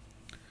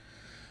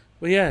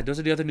 But yeah, those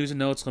are the other news and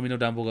notes. Let me know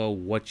down below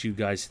what you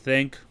guys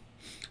think.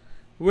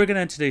 We're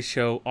gonna end today's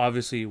show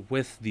obviously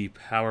with the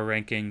power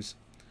rankings.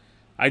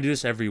 I do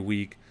this every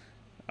week.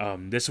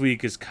 This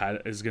week is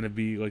gonna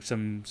be like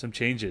some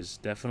changes.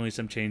 Definitely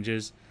some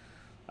changes.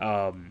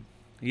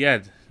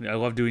 Yeah, I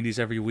love doing these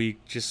every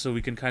week just so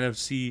we can kind of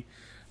see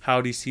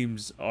how these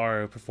teams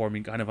are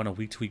performing kind of on a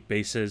week-to-week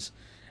basis.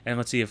 And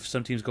let's see if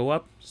some teams go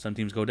up, some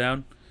teams go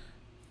down.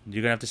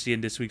 You're going to have to see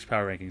in this week's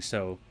power rankings.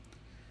 So,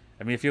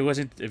 I mean,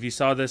 if you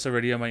saw this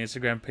already on my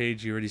Instagram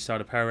page, you already saw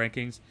the power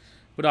rankings.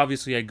 But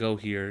obviously I go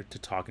here to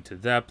talk into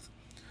depth.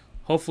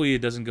 Hopefully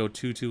it doesn't go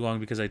too long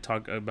because I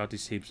talk about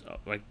these teams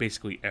like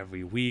basically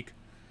every week.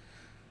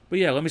 But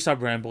yeah, let me stop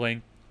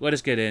rambling. Let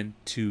us get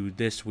into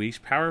this week's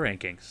power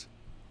rankings.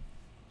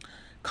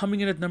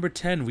 Coming in at number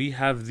 10, we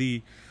have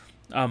the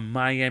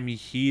Miami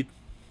Heat.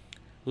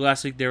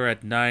 Last week they were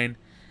at 9,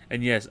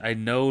 and yes, I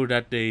know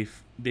that they've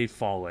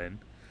fallen,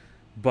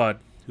 but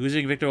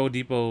losing Victor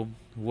Oladipo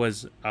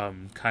was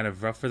kind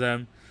of rough for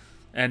them,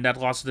 and that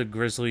loss to the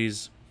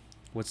Grizzlies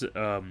wasn't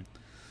a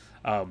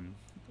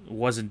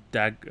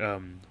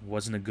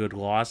good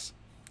loss.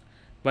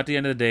 But at the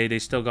end of the day, they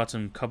still got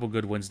some couple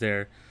good wins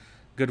there.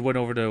 Good win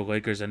over the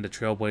Lakers and the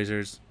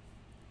Trailblazers.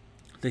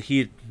 The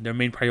Heat, their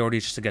main priority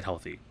is just to get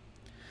healthy.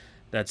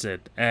 That's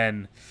it.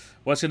 And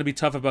what's going to be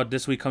tough about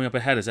this week coming up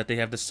ahead is that they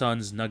have the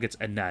Suns, Nuggets,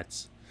 and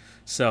Nets.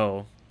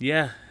 So,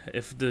 yeah,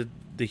 if the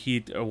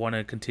Heat want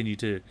to continue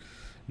to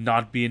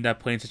not be in that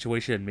playing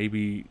situation,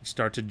 maybe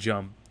start to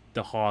jump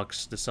the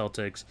Hawks, the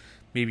Celtics,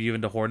 maybe even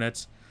the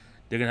Hornets,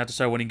 they're going to have to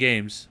start winning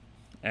games.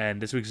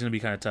 And this week is going to be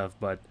kind of tough.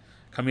 But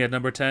coming at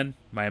number 10,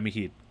 Miami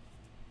Heat.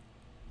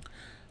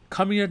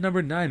 Coming at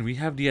number 9, we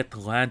have the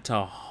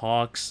Atlanta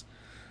Hawks.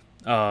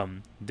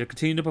 They're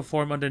continuing to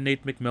perform under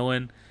Nate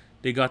McMillan.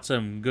 They got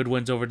some good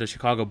wins over the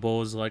Chicago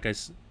Bulls. Like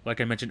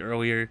I mentioned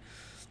earlier,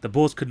 the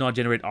Bulls could not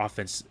generate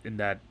offense in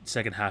that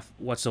second half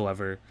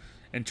whatsoever.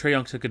 And Trae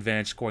Young took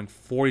advantage, scoring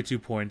 42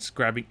 points,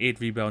 grabbing 8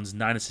 rebounds,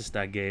 9 assists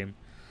that game.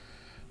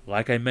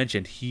 Like I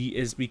mentioned, he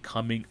is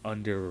becoming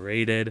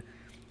underrated.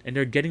 And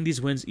they're getting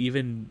these wins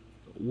even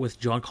with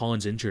John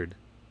Collins injured,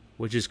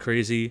 which is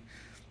crazy.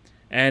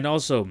 And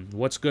also,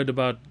 what's good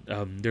about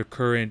their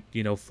current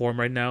form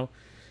right now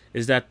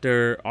is that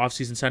their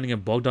offseason signing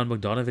of Bogdan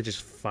Bogdanovic is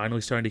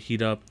finally starting to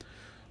heat up.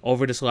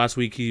 Over this last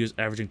week, he was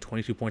averaging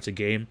 22 points a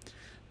game,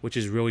 which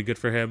is really good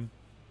for him.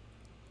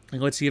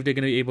 And let's see if they're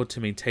going to be able to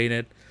maintain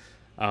it.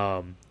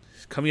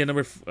 Coming at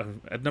number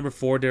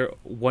 4, they're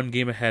 1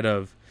 game ahead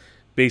of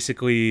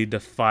basically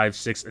the 5,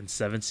 6, and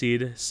 7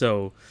 seed.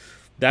 So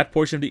that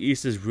portion of the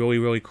East is really,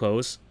 really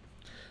close.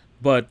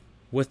 But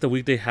with the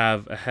week they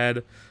have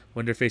ahead,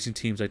 when they're facing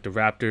teams like the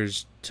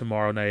Raptors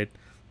tomorrow night,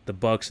 the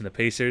Bucks, and the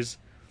Pacers,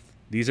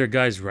 these are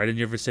guys right in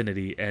your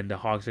vicinity, and the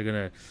Hawks are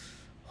going to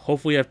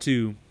hopefully have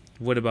to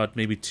win about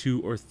maybe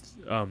 2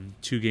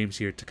 games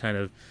here to kind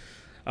of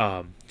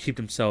keep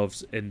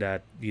themselves in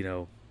that,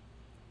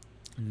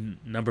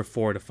 number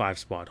 4 to 5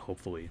 spot,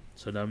 hopefully.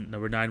 So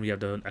number 9, we have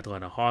the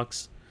Atlanta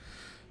Hawks.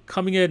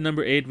 Coming in at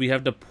number 8, we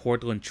have the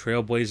Portland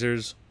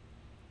Trailblazers.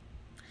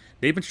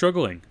 They've been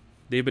struggling.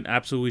 They've been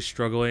absolutely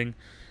struggling.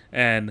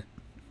 And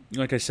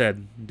like I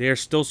said, they're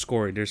still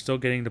scoring. They're still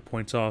getting the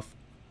points off.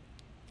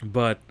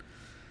 But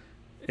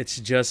it's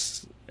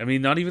just,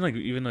 not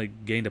even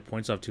getting the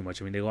points off too much.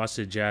 They lost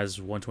to Jazz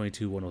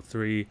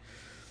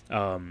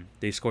 122-103.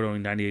 They scored only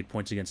 98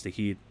 points against the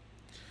Heat.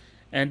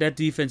 And that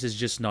defense is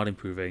just not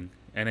improving.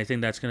 And I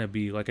think that's going to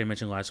be, like I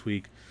mentioned last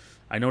week,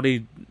 I know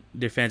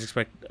their fans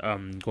expect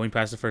going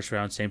past the first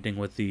round, same thing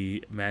with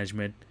the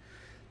management.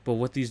 But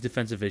with these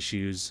defensive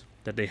issues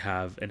that they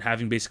have, and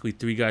having basically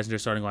 3 guys in their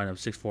starting lineup,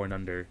 6'4" and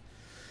under,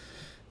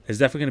 it's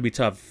definitely going to be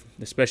tough,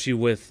 especially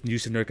with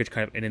Yusuf Nurkic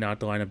kind of in and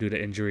out the lineup due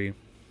to injury.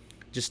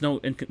 There's no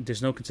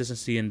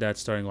consistency in that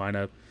starting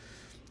lineup.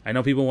 I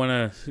know people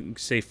want to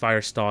say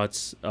fire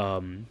Stotts,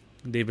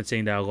 They've been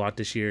saying that a lot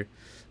this year,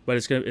 but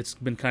it's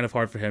been kind of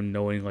hard for him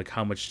knowing like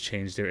how much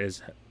change there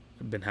is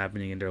been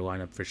happening in their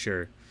lineup for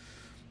sure.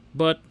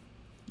 But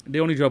they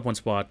only dropped one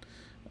spot.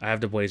 I have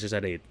the Blazers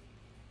at 8.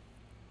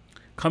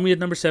 Coming at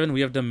number 7,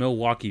 we have the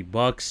Milwaukee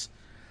Bucks,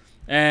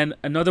 and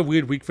another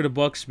weird week for the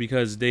Bucks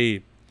because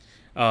they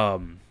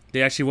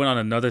actually went on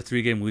another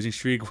 3-game losing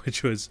streak,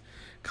 which was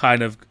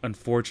kind of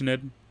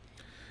unfortunate.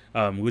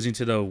 Losing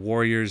to the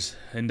Warriors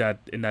in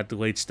that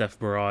late Steph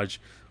barrage,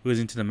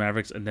 losing to the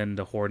Mavericks, and then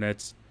the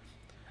Hornets.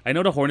 I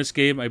know the Hornets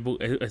game. I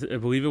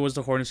believe it was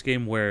the Hornets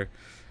game where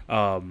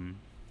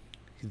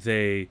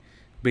they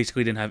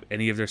basically didn't have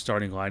any of their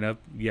starting lineup.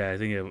 Yeah, I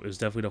think it was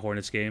definitely the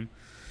Hornets game.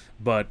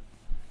 But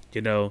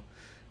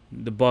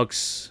the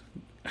Bucks,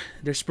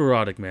 they're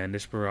sporadic, man. They're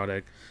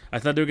sporadic. I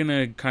thought they were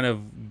gonna kind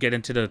of get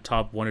into the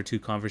top 1 or 2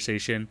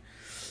 conversation,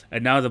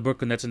 and now the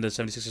Brooklyn Nets and the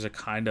 76ers are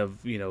kind of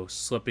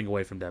slipping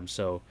away from them.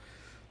 So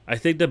I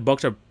think the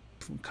Bucks are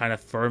kind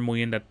of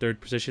firmly in that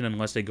 3rd position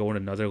unless they go on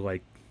another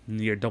like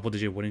near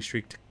double-digit winning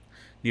streak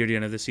near the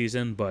end of the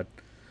season. But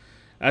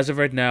as of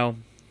right now,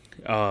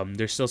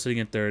 they're still sitting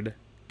in 3rd.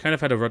 Kind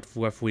of had a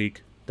rough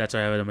week. That's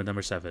why I have them at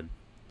number 7.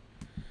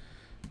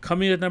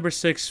 Coming at number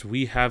 6,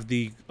 we have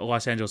the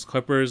Los Angeles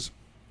Clippers.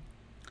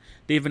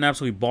 They've been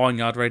absolutely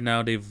balling out right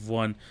now. They've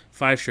won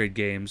 5 straight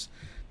games.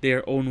 They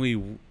are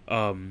only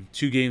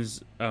 2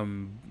 games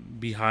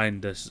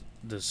behind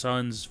the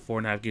Suns,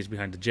 4.5 games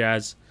behind the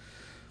Jazz.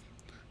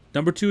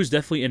 Number 2 is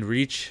definitely in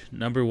reach.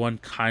 Number 1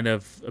 kind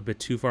of a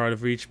bit too far out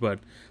of reach, but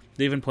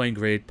they've been playing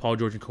great. Paul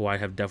George and Kawhi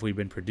have definitely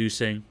been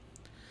producing.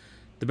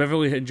 The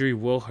Beverly injury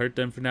will hurt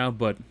them for now,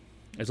 but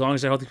as long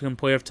as they're healthy come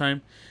playoff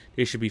time,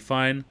 they should be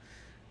fine.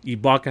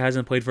 Ibaka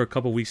hasn't played for a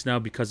couple weeks now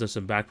because of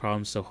some back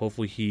problems, so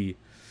hopefully he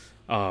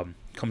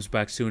comes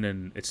back soon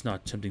and it's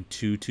not something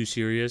too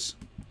serious.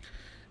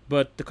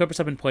 But the Clippers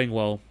have been playing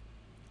well.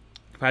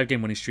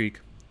 5-game winning streak.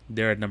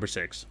 They're at number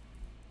 6.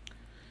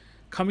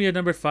 Coming at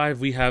number 5,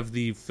 we have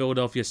the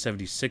Philadelphia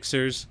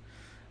 76ers.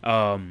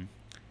 They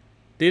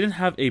didn't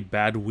have a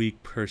bad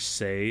week per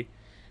se,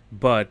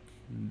 but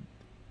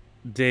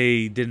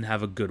they didn't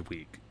have a good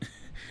week.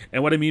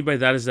 And what I mean by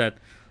that is that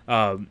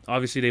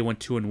obviously they went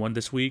 2-1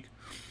 this week.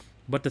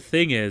 But the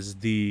thing is,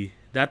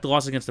 that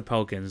loss against the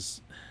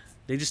Pelicans,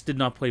 they just did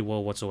not play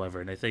well whatsoever.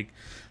 And I think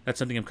that's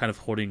something I'm kind of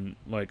holding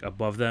like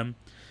above them.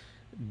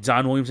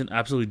 Zion Williamson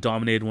absolutely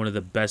dominated one of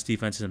the best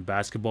defenses in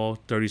basketball.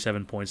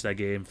 37 points that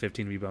game,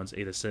 15 rebounds,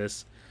 8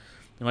 assists.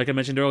 And like I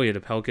mentioned earlier, the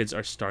Pelicans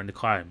are starting to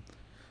climb.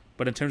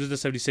 But in terms of the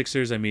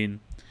 76ers, I mean,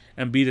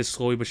 Embiid is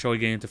slowly but surely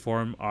getting into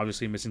form.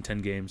 Obviously missing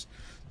 10 games.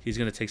 He's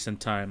going to take some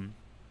time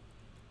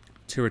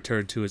to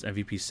return to his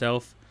MVP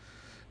self.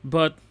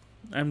 But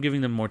I'm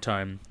giving them more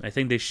time. I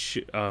think they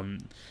should,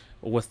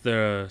 with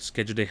the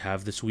schedule they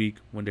have this week,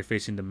 when they're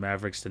facing the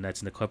Mavericks, the Nets,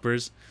 and the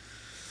Clippers,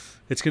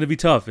 it's going to be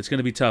tough. It's going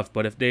to be tough.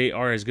 But if they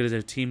are as good as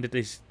a team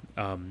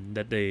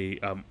that they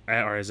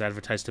are as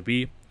advertised to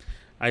be,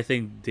 I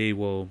think they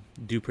will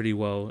do pretty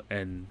well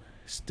and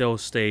still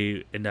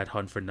stay in that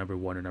hunt for number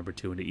 1 or number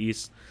 2 in the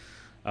East.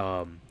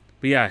 But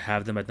yeah, I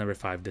have them at number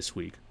 5 this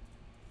week.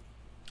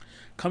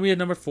 Coming at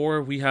number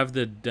 4, we have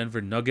the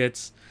Denver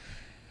Nuggets.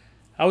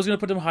 I was going to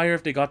put them higher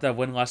if they got that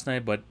win last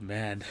night, but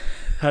man,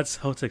 that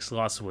Celtics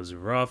loss was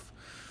rough.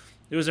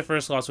 It was their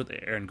first loss with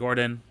Aaron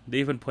Gordon.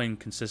 They've been playing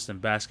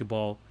consistent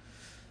basketball.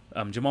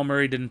 Jamal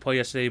Murray didn't play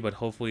yesterday, but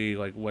hopefully,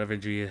 like whatever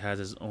injury he has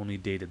is only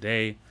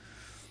day-to-day.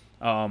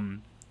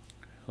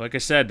 Like I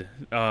said,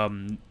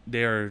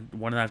 they are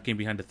 1.5 game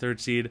behind the 3rd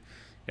seed.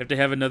 If they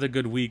have another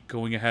good week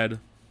going ahead,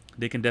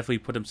 they can definitely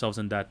put themselves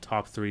in that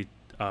top 3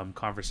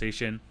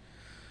 conversation.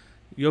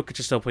 Jokic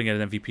is still playing at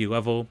an MVP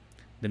level.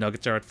 The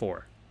Nuggets are at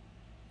 4.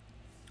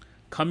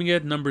 Coming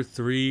at number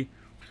 3,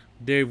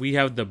 there we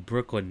have the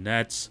Brooklyn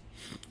Nets.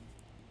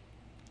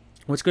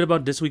 What's good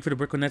about this week for the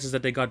Brooklyn Nets is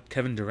that they got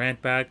Kevin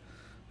Durant back.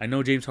 I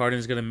know James Harden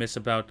is going to miss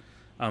about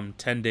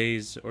 10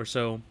 days or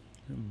so.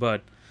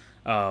 But,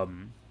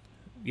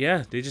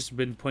 yeah, they've just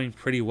been playing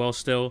pretty well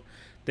still.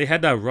 They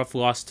had that rough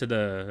loss to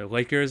the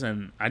Lakers,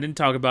 and I didn't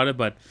talk about it,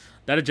 but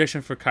that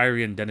ejection for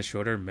Kyrie and Dennis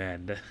Schroeder,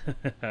 man,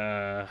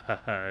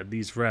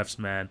 these refs,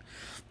 man,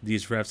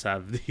 these refs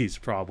have these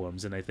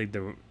problems, and I think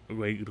the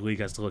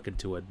league has to look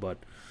into it. But,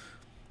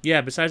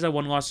 yeah, besides that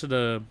one loss to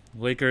the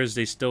Lakers,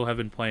 they still have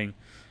been playing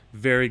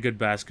very good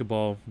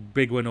basketball.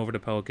 Big win over the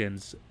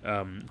Pelicans,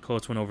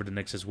 close win over the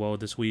Knicks as well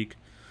this week.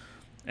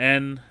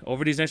 And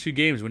over these next few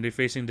games, when they're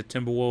facing the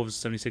Timberwolves,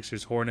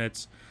 76ers,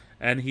 Hornets,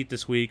 and Heat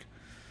this week,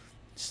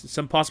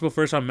 some possible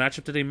first-round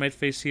matchup that they might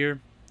face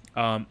here,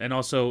 and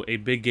also a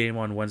big game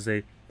on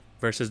Wednesday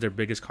versus their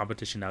biggest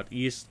competition out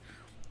east.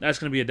 That's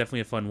going to be definitely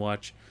a fun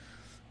watch.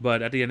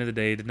 But at the end of the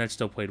day, the Nets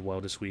still played well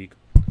this week.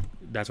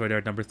 That's why they're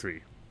at number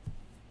 3.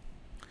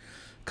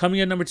 Coming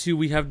at number 2,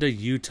 we have the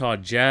Utah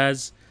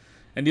Jazz.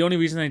 And the only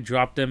reason I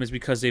dropped them is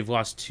because they've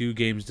lost 2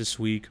 games this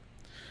week.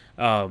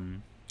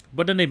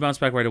 But then they bounced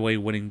back right away,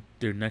 winning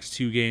their next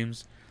 2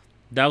 games.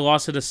 That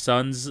loss to the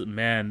Suns,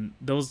 man,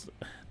 the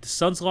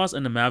Suns loss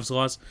and the Mavs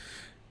loss,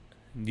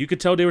 you could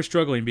tell they were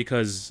struggling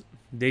because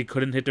they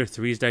couldn't hit their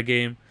threes that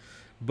game.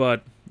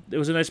 But it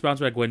was a nice bounce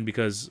back win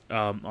because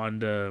on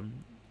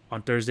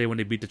Thursday when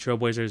they beat the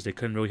Trailblazers, they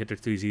couldn't really hit their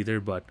threes either,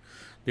 but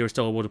they were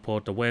still able to pull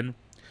out the win.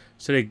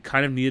 So they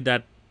kind of needed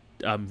that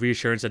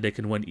reassurance that they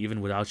can win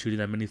even without shooting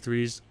that many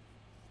threes.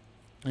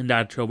 And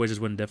that Trailblazers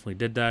win definitely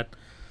did that.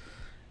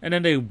 And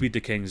then they beat the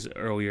Kings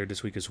earlier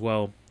this week as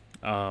well.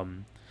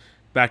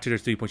 Back to their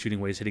three-point shooting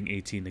ways, hitting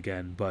 18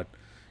 again. But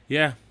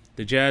yeah,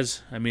 the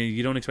Jazz, I mean,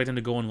 you don't expect them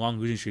to go on long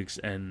losing streaks.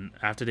 And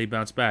after they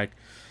bounce back,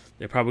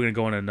 they're probably going to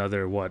go on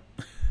another,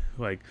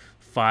 like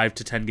 5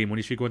 to 10 game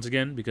winning streak once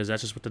again, because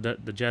that's just what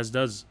the Jazz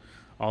does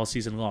all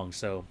season long.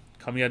 So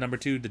coming at number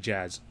 2, the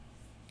Jazz.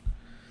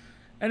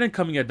 And then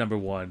coming at number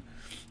 1,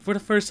 for the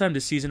first time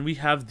this season, we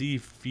have the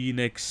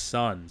Phoenix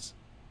Suns.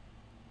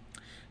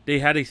 They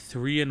had a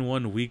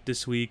 3-1 week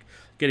this week,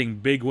 getting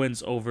big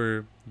wins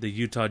over the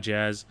Utah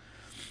Jazz.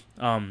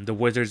 The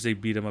Wizards, they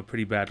beat them up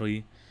pretty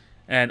badly.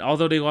 And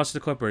although they lost to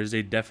the Clippers,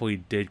 they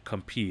definitely did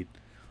compete.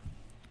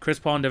 Chris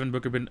Paul and Devin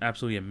Booker have been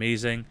absolutely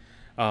amazing.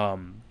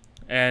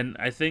 And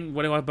I think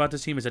what I like about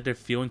this team is that they're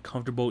feeling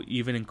comfortable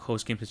even in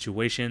close game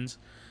situations,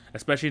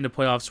 especially in the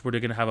playoffs where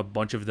they're going to have a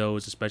bunch of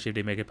those, especially if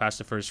they make it past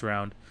the first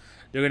round.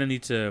 They're going to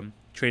need to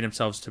train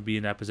themselves to be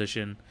in that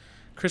position.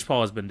 Chris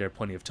Paul has been there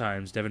plenty of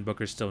times. Devin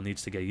Booker still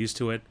needs to get used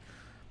to it.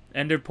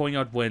 And they're pulling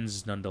out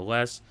wins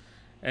nonetheless.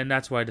 And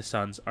that's why the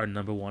Suns are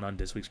number 1 on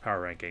this week's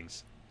power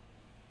rankings.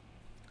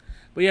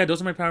 But yeah,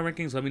 those are my power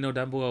rankings. Let me know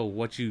down below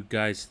what you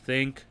guys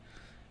think.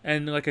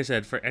 And like I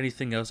said, for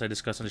anything else I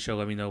discuss on the show,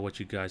 let me know what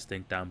you guys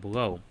think down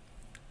below.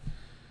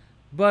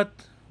 But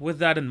with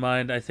that in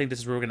mind, I think this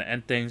is where we're going to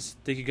end things.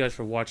 Thank you guys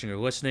for watching or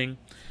listening.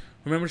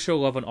 Remember to show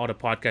love on all the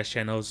podcast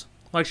channels.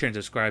 Like, share, and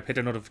subscribe. Hit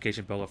the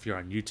notification bell if you're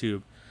on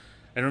YouTube.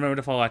 And remember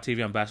to follow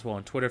TV on Basketball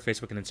on Twitter,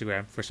 Facebook, and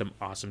Instagram for some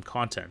awesome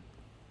content.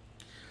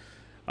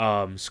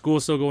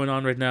 School's still going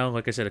on right now.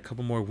 Like I said, a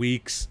couple more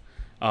weeks.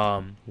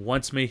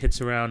 Once May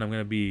hits around, I'm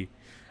going to be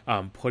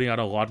putting out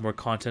a lot more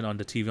content on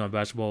the TV on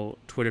Basketball,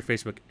 Twitter,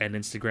 Facebook, and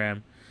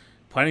Instagram.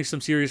 Planning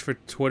some series for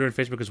Twitter and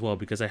Facebook as well,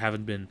 because I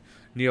haven't been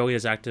nearly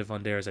as active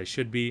on there as I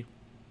should be.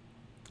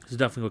 So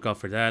definitely look out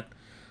for that.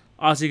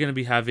 Also going to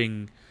be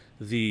having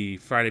the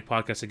Friday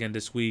podcast again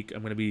this week.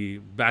 I'm going to be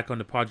back on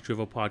the Project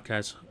Drivel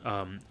podcast.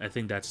 I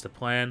think that's the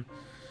plan.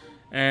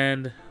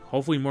 And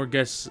hopefully more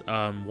guests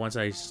once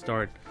I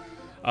start,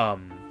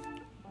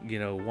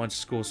 once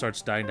school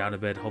starts dying down a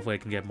bit. Hopefully I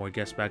can get more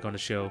guests back on the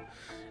show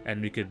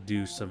and we could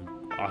do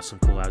some awesome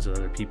collabs with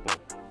other people.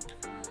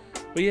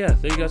 But yeah,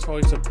 thank you guys for all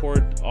your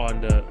support on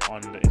the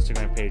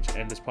Instagram page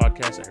and this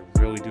podcast.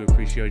 I really do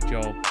appreciate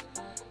y'all.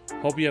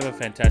 Hope you have a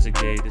fantastic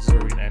day. This is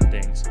where we're going to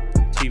end things.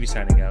 TV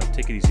signing out.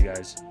 Take it easy,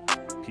 guys.